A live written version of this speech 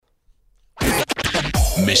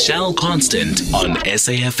Michelle Constant on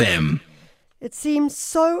SAFM. It seems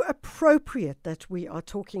so appropriate that we are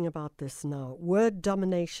talking about this now. Word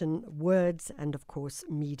domination, words, and of course,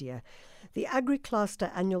 media. The Aggrey Klaaste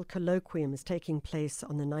annual Colloquium is taking place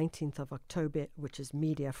on the 19th of October, which is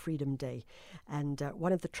Media Freedom Day. And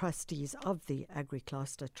one of the trustees of the Aggrey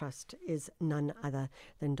Klaaste Trust is none other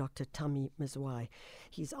than Dr. Thami Mazwai.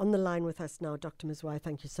 He's on the line with us now. Dr. Mazwai,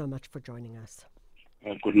 thank you so much for joining us.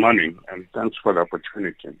 Good morning, and thanks for the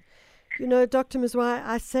opportunity. You know, Dr. Mazwai,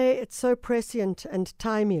 I say it's so prescient and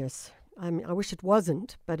timeous. I wish it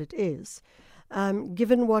wasn't, but it is.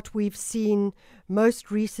 Given what we've seen most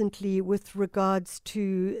recently with regards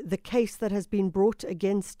to the case that has been brought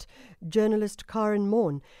against journalist Karen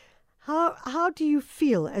Maughan, how do you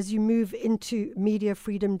feel as you move into Media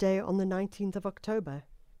Freedom Day on the 19th of October?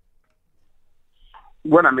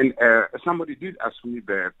 Well, somebody did ask me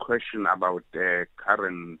the question about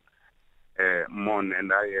Karen Maughan,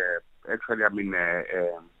 and I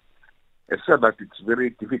said that it's very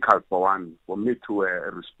difficult for me to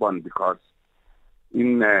respond, because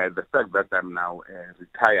in the fact that I'm now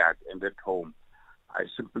retired and at home, I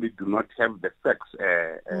simply do not have the facts.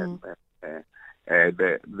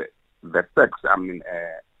 The facts,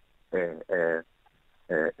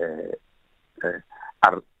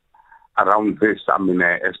 are around this.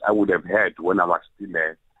 As I would have had when I was still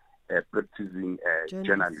practicing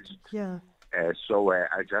journalist. Yeah. So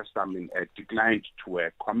I just declined to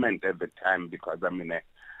comment at the time, because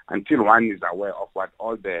until one is aware of what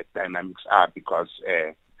all the dynamics are, because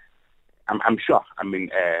I'm sure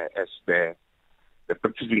as the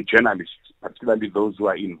practicing journalists, particularly those who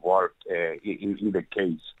are involved in the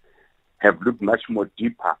case, have looked much more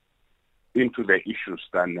deeper into the issues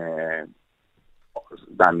than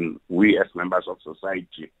we as members of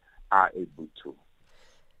society are able to.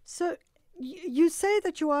 So you say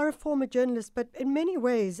that you are a former journalist, but in many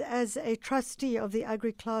ways, as a trustee of the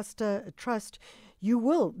Aggrey Klaaste Trust, you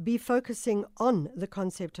will be focusing on the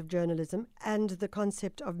concept of journalism and the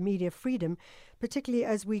concept of media freedom, particularly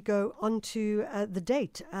as we go on to the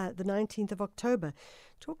date, the 19th of October.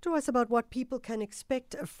 Talk to us about what people can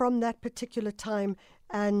expect from that particular time,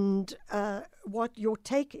 and what your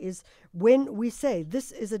take is when we say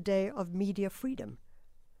this is a day of media freedom.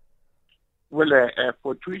 Well,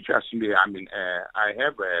 fortuitously, I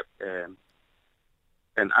have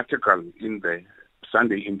an article in the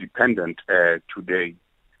Sunday Independent today,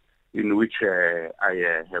 in which I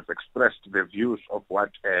have expressed the views of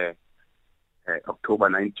what October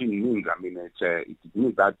 19 means. It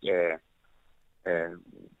means that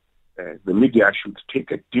the media should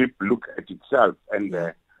take a deep look at itself and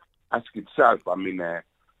ask itself, to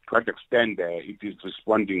what extent it is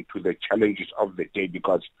responding to the challenges of the day,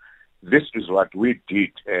 because this is what we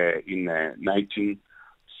did in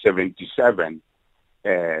 1977,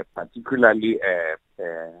 particularly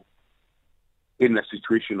in a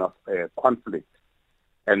situation of conflict.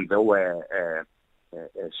 And there were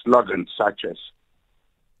slogans such as,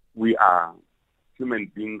 "We are human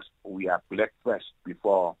beings, we are black first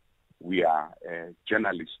before we are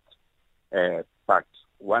journalists." But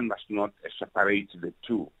one must not separate the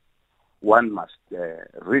two. One must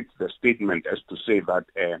read the statement as to say that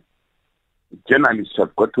journalists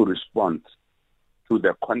have got to respond to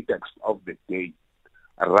the context of the day,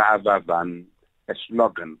 rather than a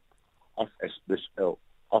slogan of a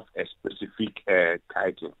specific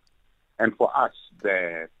title. And for us,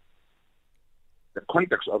 the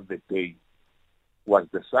context of the day was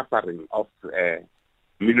the suffering of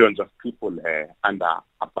millions of people under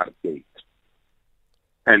apartheid.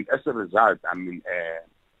 And as a result,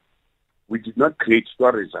 we did not create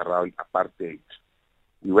stories around apartheid.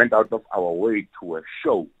 We went out of our way to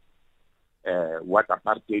show what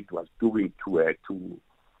apartheid was doing to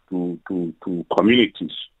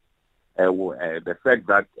communities. The fact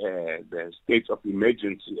that the states of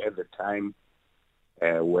emergency at the time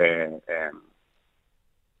were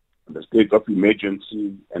the state of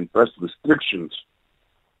emergency and first restrictions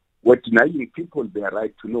were denying people their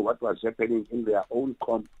right to know what was happening in their own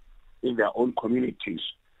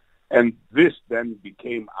communities, and this then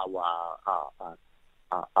became our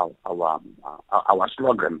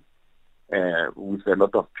slogan, with a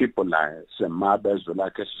lot of people like Semaba,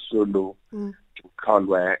 Zolake Solo,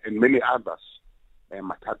 Kalwe, and many others.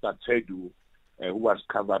 Matata Tsedu, who was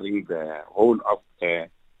covering the whole of the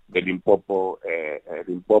Limpopo,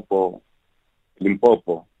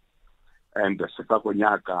 and the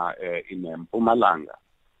Sekakonyaka in Mpumalanga.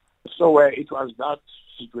 So it was that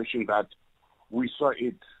situation that we saw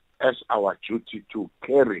it as our duty to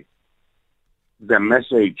carry the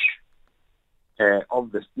message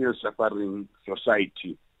of the still suffering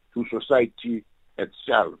society to society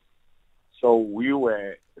itself. So we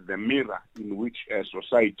were the mirror in which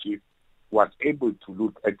society was able to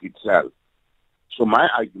look at itself. So my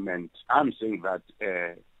argument, I'm saying that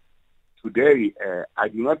today I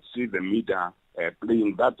do not see the media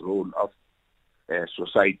playing that role of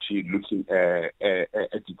society looking at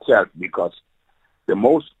itself, because the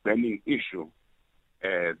most burning issue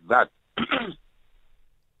that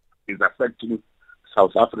is affecting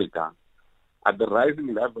South Africa are the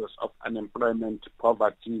rising levels of unemployment,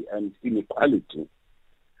 poverty, and inequality.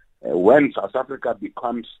 When South Africa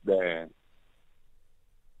becomes the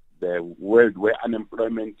world where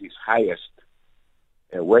unemployment is highest,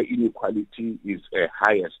 where inequality is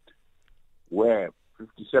highest, where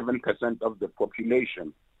 57% of the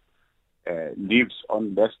population lives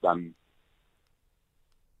on less than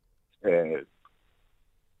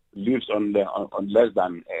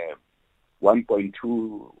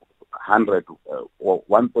 1.2 or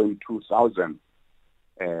 1.2 thousand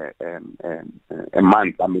a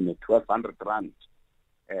month. I mean, 1,200 rand.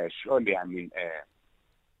 Surely, I mean,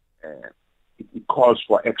 it calls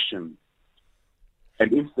for action.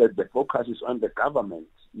 And instead, the focus is on the government.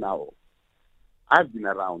 Now, I've been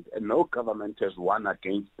around, and no government has won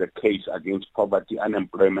against the case against poverty,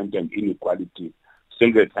 unemployment, and inequality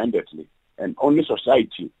single-handedly. And only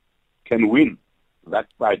society can win that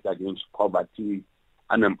fight against poverty,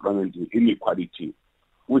 unemployment, and inequality,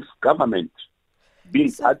 with government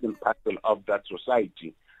being part and parcel of that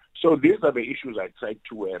society. So these are the issues I tried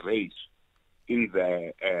to raise in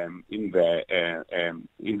the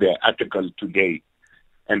article today.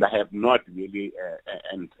 And I have not really,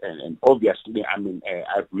 and obviously, I mean,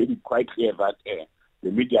 I've made it quite clear that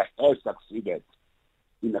the media has succeeded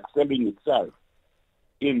in excelling itself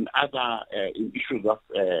in other in issues of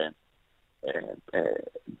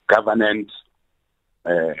governance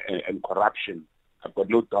and corruption. I've got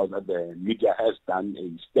no doubt that the media has done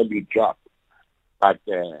a stellar job, but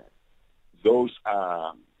those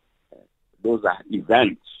are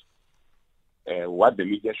events. What the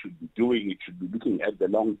media should be doing, it should be looking at the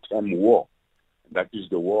long-term war. That is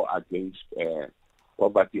the war against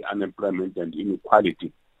poverty, unemployment, and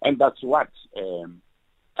inequality. And that's what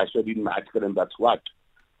I said in my article, and that's what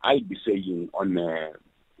I'll be saying on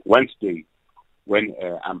Wednesday when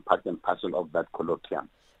I'm part and parcel of that colloquium.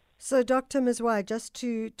 So, Dr. Mazwai, just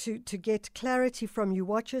to get clarity from you,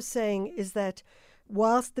 what you're saying is that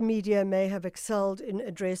whilst the media may have excelled in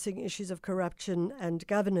addressing issues of corruption and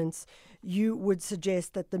governance, you would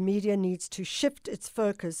suggest that the media needs to shift its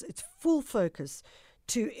focus, its full focus,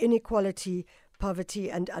 to inequality, poverty,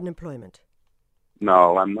 and unemployment.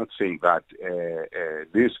 No, I'm not saying that.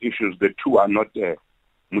 These issues, the two are not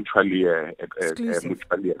mutually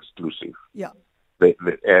exclusive. Yeah. They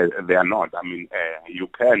are not. I mean, you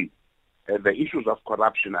can. The issues of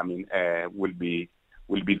corruption, I mean, will be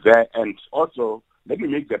there. And also, let me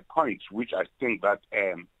make the point, which I think that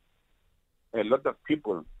a lot of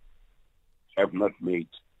people have not made,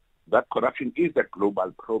 that corruption is a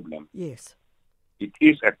global problem. Yes. It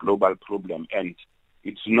is a global problem, and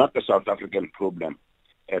it's not a South African problem.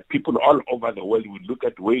 People all over the world will look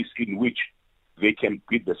at ways in which they can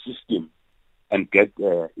beat the system and get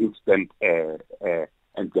instant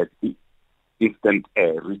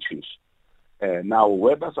riches. Now,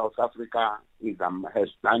 whether South Africa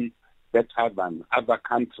has done better than other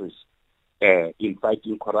countries in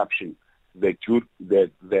fighting corruption, the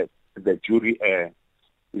jury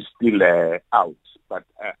is still out. But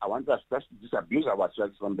I want us to disabuse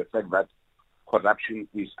ourselves from the fact that corruption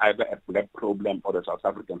is either a black problem or a South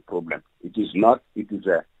African problem. It is not. It is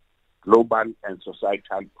a global and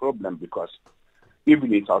societal problem, because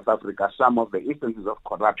even in South Africa, some of the instances of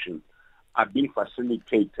corruption are being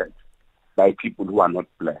facilitated by people who are not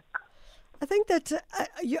black. I think that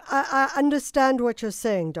I understand what you're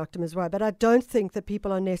saying, Dr. Mazwai, but I don't think that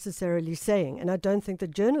people are necessarily saying, and I don't think that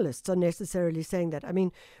journalists are necessarily saying that. I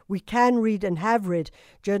mean, we can read and have read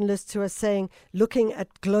journalists who are saying, looking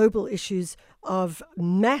at global issues of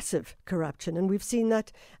massive corruption, and we've seen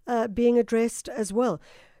that being addressed as well.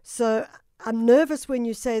 So I'm nervous when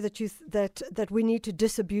you say that that we need to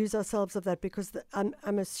disabuse ourselves of that, because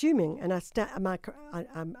I'm assuming, and I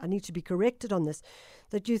need to be corrected on this,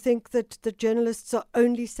 that you think that the journalists are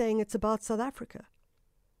only saying it's about South Africa.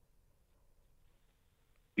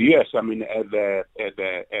 Yes, I mean,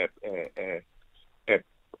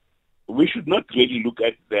 we should not really look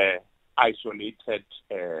at the isolated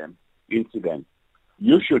incident.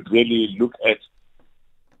 You should really look at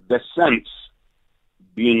the sense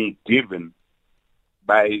being given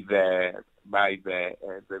by the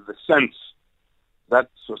sense that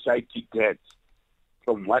society gets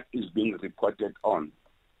from what is being reported on.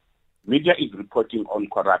 media is reporting on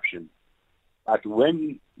corruption. But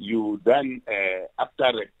when you then, after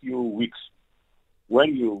a few weeks, when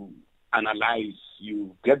you analyze,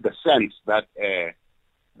 you get the sense that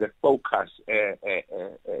the focus,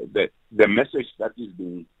 the message that is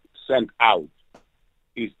being sent out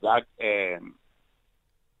is that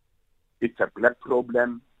it's a black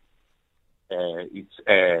problem, it's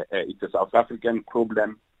a South African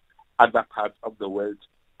problem. Other parts of the world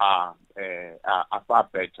are far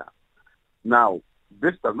better. Now,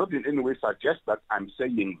 this does not in any way suggest that I'm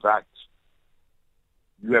saying that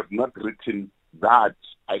you have not written that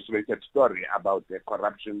isolated story about the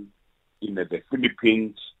corruption in the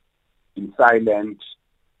Philippines, in Thailand,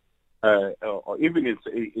 or even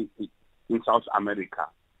in South America.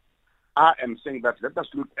 I am saying that let us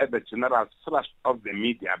look at the general thrust of the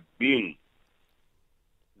media being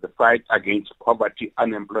the fight against poverty,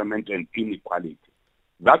 unemployment, and inequality.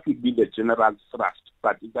 That would be the general thrust,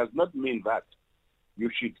 but it does not mean that you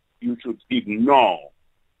should ignore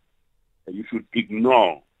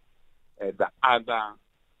the other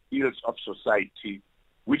ills of society,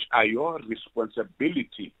 which are your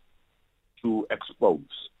responsibility to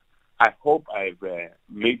expose. I hope I've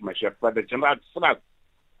made myself, but the general thrust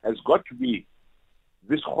has got to be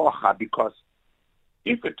this hoha, because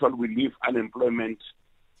if at all we leave unemployment,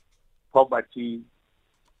 poverty,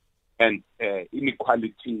 and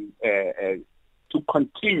inequality to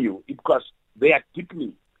continue, because they are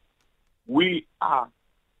deepening, we are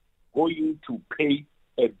going to pay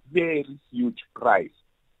a very huge price.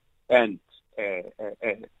 And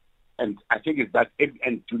I think it's that,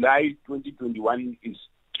 and July 2021 is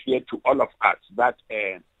clear to all of us that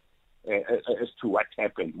as to what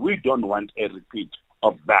happened. We don't want a repeat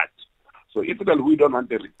of that. So if we don't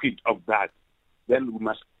want a repeat of that, then we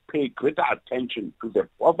must pay greater attention to the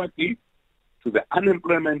poverty, to the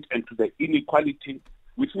unemployment, and to the inequality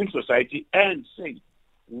within society, and say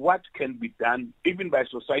what can be done even by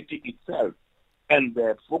society itself. And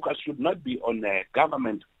the focus should not be on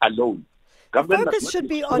government alone. The focus should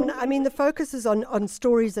be on, the focus is on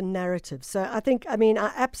stories and narratives. So I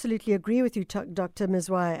absolutely agree with you, Dr.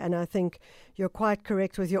 Mazwai, and I think you're quite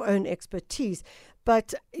correct with your own expertise.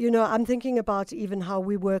 But, I'm thinking about even how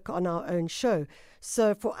we work on our own show.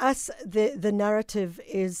 So for us, the narrative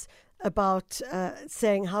is about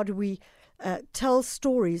saying how do we tell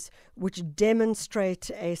stories which demonstrate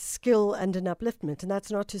a skill and an upliftment. And that's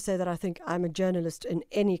not to say that I think I'm a journalist in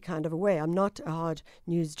any kind of a way. I'm not a hard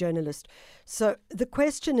news journalist. So the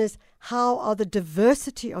question is, how are the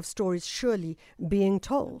diversity of stories surely being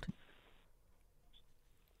told?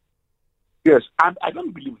 Yes, I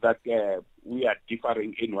don't believe that we are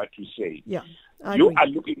differing in what you say. Yeah, you are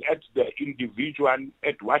looking at the individual,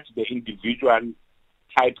 at what the individual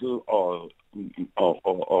title or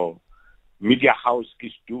media house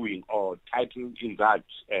is doing, or title in that,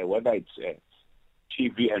 whether it's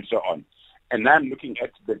TV and so on. And I'm looking at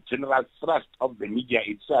the general thrust of the media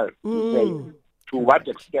itself to say, to what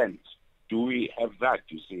extent do we have that,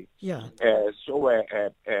 you see? Yeah.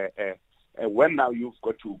 When now you've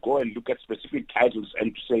got to go and look at specific titles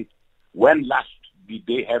and to say, when last did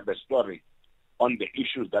they have a story on the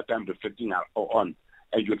issues that I'm reflecting on?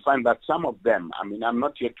 And you'll find that some of them, I'm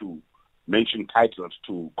not here to mention titles,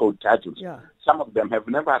 to quote titles. Yeah. Some of them have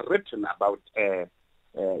never written about,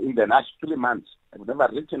 in the last 3 months, have never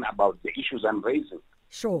written about the issues I'm raising.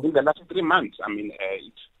 Sure. In the last 3 months,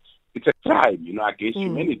 it's a crime, against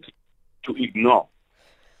humanity to ignore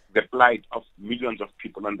the plight of millions of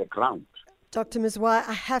people on the ground. Dr. Mazwai,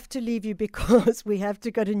 I have to leave you because we have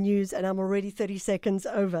to go to news and I'm already 30 seconds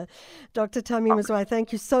over. Dr. Thami Mazwai,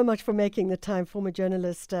 thank you so much for making the time. Former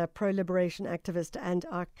journalist, pro-liberation activist, and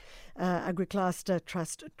Aggrey Klaaste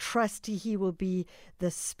Trust trustee. He will be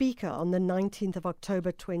the speaker on the 19th of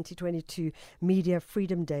October 2022, Media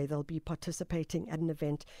Freedom Day. They'll be participating at an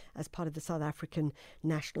event as part of the South African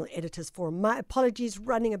National Editors Forum. My apologies,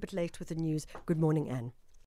 running a bit late with the news. Good morning, Anne.